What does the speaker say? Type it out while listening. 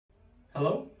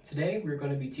Hello, today we're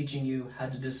going to be teaching you how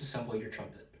to disassemble your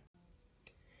trumpet.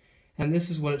 And this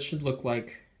is what it should look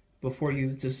like before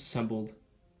you've disassembled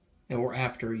or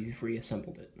after you've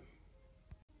reassembled it.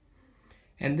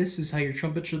 And this is how your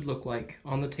trumpet should look like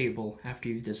on the table after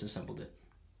you've disassembled it.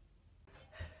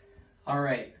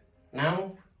 Alright,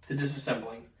 now to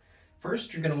disassembling.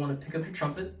 First, you're going to want to pick up your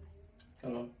trumpet,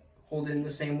 going to hold it in the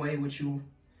same way which you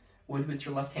would with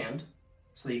your left hand,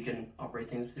 so that you can operate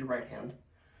things with your right hand.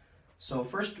 So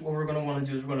first, what we're going to want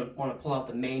to do is we're going to want to pull out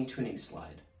the main tuning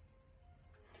slide.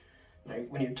 Right,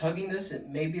 when you're tugging this, it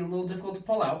may be a little difficult to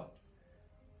pull out,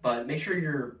 but make sure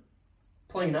you're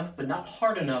pulling enough, but not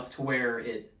hard enough to where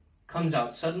it comes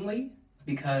out suddenly,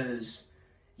 because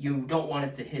you don't want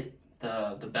it to hit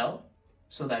the bell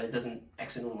so that it doesn't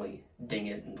accidentally ding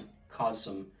it and cause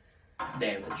some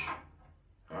damage.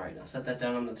 Alright, now set that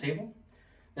down on the table.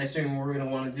 Next thing we're going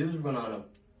to want to do is we're going to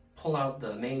pull out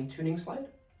the main tuning slide,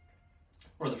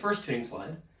 or the first tuning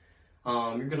slide.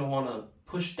 You're going to want to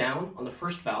push down on the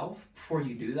first valve before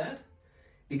you do that,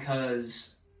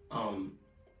 because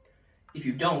if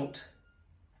you don't,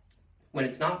 when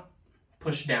it's not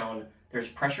pushed down, there's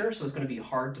pressure, so it's going to be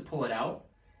hard to pull it out.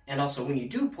 And also, when you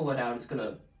do pull it out, it's going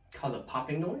to cause a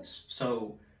popping noise.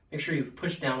 So make sure you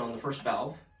push down on the first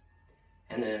valve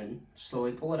and then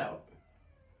slowly pull it out.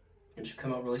 It should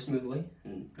come out really smoothly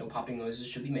and no popping noises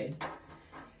should be made.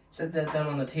 Set that down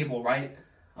on the table right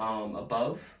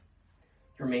above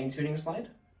your main tuning slide.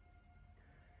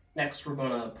 Next, we're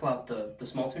going to pull out the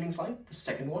small tuning slide, the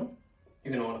second one.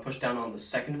 You're going to want to push down on the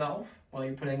second valve while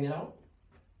you're putting it out.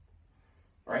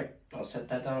 All right, I'll set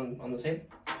that down on the table.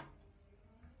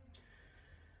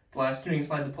 The last tuning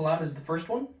slide to pull out is the first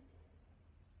one.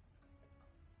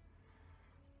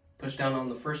 Push down on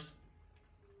the first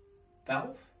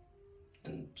valve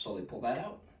and slowly pull that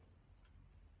out.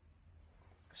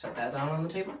 Set that down on the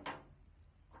table.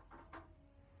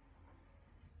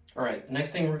 All right, the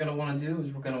next thing we're going to want to do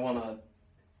is we're going to want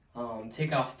to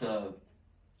take off the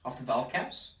valve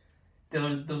caps.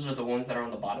 Those are the ones that are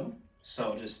on the bottom,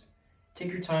 so just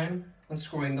take your time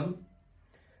unscrewing them.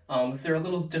 If they're a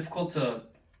little difficult to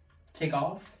take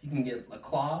off, you can get a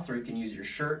cloth or you can use your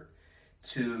shirt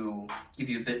to give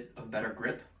you a bit of better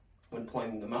grip when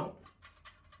pulling them out.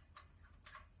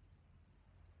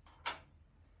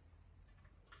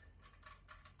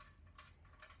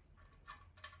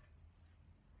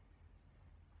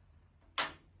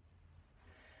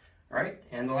 Alright,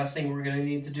 and the last thing we're going to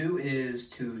need to do is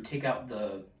to take out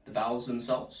the valves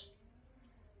themselves.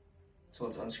 So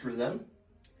let's unscrew them.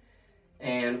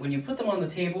 And when you put them on the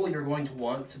table, you're going to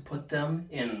want to put them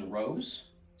in rows.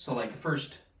 So like the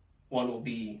first one will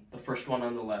be the first one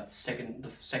on the left,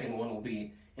 the second one will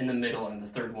be in the middle, and the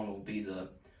third one will be the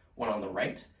one on the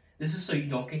right. This is so you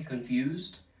don't get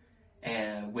confused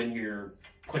and when you're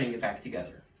putting it back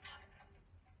together.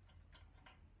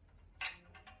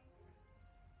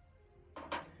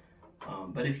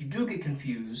 But if you do get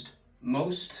confused,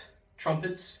 most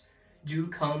trumpets do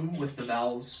come with the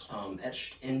valves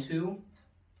etched into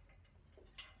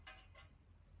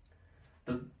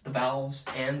the valves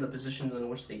and the positions in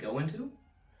which they go into.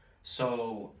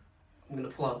 So I'm going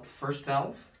to pull out the first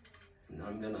valve, and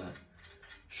I'm going to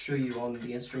show you on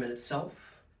the instrument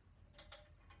itself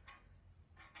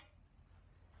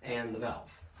and the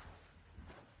valve.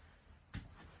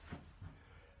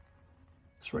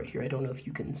 It's right here. I don't know if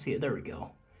you can see it. There we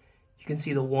go. You can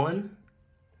see the 1,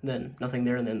 then nothing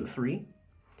there, and then the 3.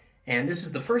 And this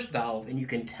is the first valve, and you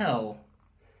can tell,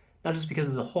 not just because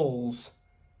of the holes,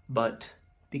 but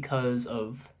because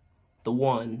of the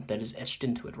 1 that is etched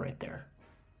into it right there.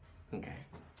 Okay.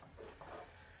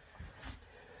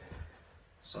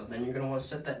 So then you're going to want to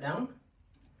set that down.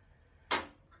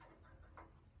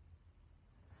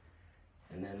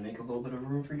 And then make a little bit of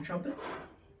room for your trumpet.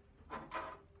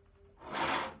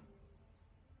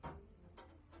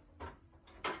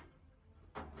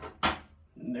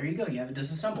 And there you go, you have it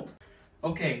disassembled.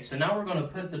 Okay, so now we're going to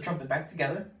put the trumpet back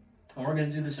together. And we're going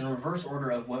to do this in reverse order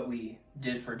of what we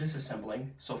did for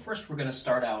disassembling. So first we're going to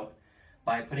start out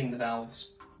by putting the valves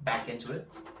back into it.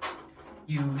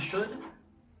 You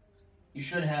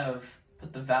should have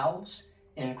put the valves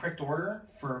in correct order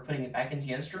for putting it back into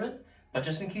the instrument, but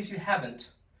just in case you haven't,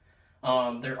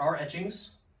 there are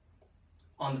etchings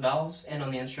on the valves and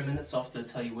on the instrument itself to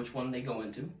tell you which one they go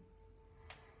into.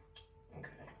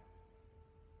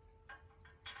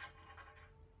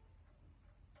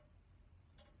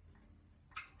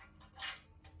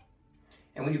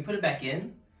 And when you put it back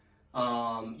in,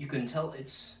 you can tell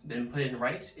it's been put in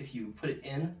right if you put it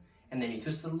in and then you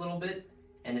twist it a little bit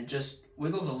and it just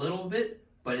wiggles a little bit,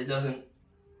 but it doesn't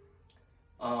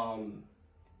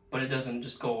but it doesn't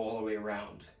just go all the way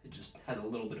around. It just has a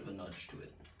little bit of a nudge to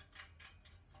it.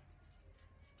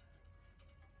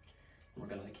 We're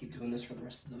going to keep doing this for the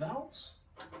rest of the valves.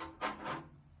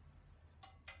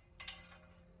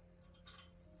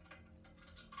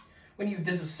 When you've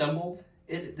disassembled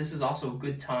it, this is also a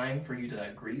good time for you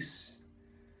to grease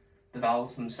the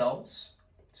valves themselves,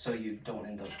 so you don't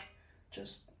end up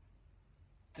just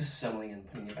disassembling and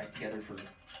putting it back together for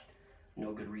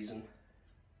no good reason.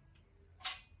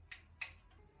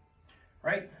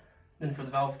 Right, then for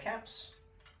the valve caps,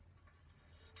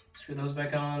 screw those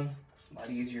back on. A lot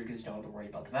easier because you don't have to worry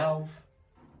about the valve.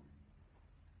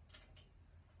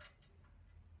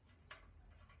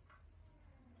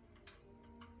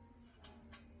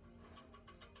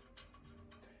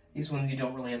 These ones you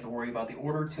don't really have to worry about the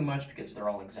order too much because they're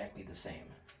all exactly the same.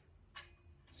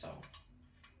 So,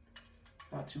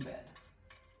 not too bad.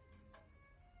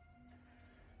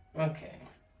 Okay,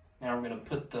 now we're gonna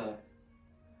put the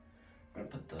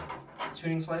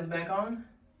tuning slides back on.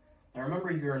 Now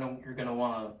remember, you're gonna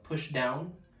want to push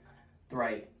down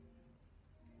the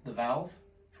valve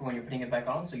for when you're putting it back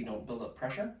on, so you don't build up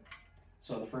pressure.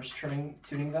 So the first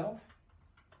tuning valve,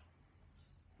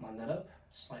 line that up,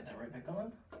 slide that right back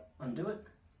on, undo it.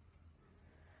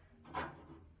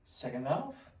 Second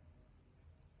valve,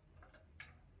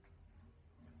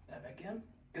 that back in,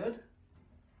 good.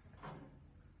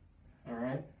 All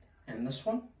right, and this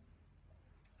one,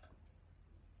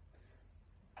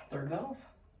 third valve.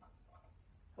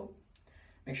 Oh,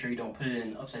 make sure you don't put it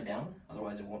in upside down,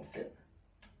 otherwise it won't fit.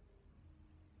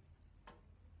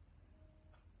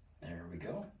 There we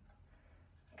go.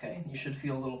 Okay, you should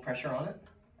feel a little pressure on it.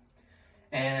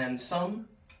 And some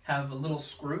have a little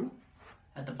screw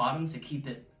at the bottom to keep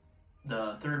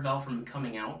the third valve from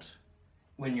coming out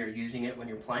when you're using it when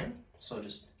you're playing. So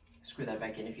just screw that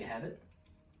back in if you have it.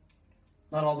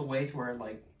 Not all the way to where it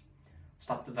like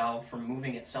stop the valve from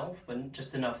moving itself, but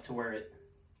just enough to where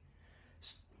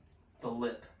the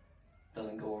lip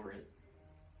doesn't go over it.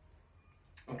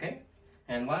 Okay,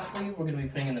 and lastly, we're going to be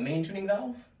putting in the main tuning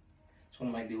valve. This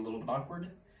one might be a little bit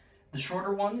awkward. The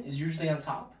shorter one is usually on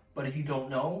top, but if you don't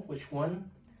know which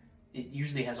one, it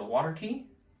usually has a water key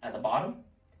at the bottom,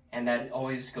 and that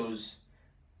always goes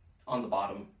on the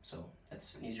bottom, so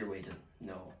that's an easier way to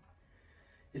know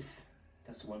if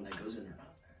that's the one that goes in or not.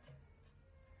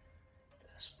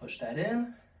 Just push that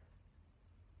in.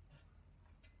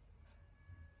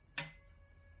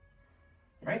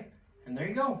 Right, and there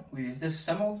you go. We've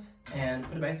disassembled and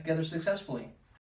put it back together successfully.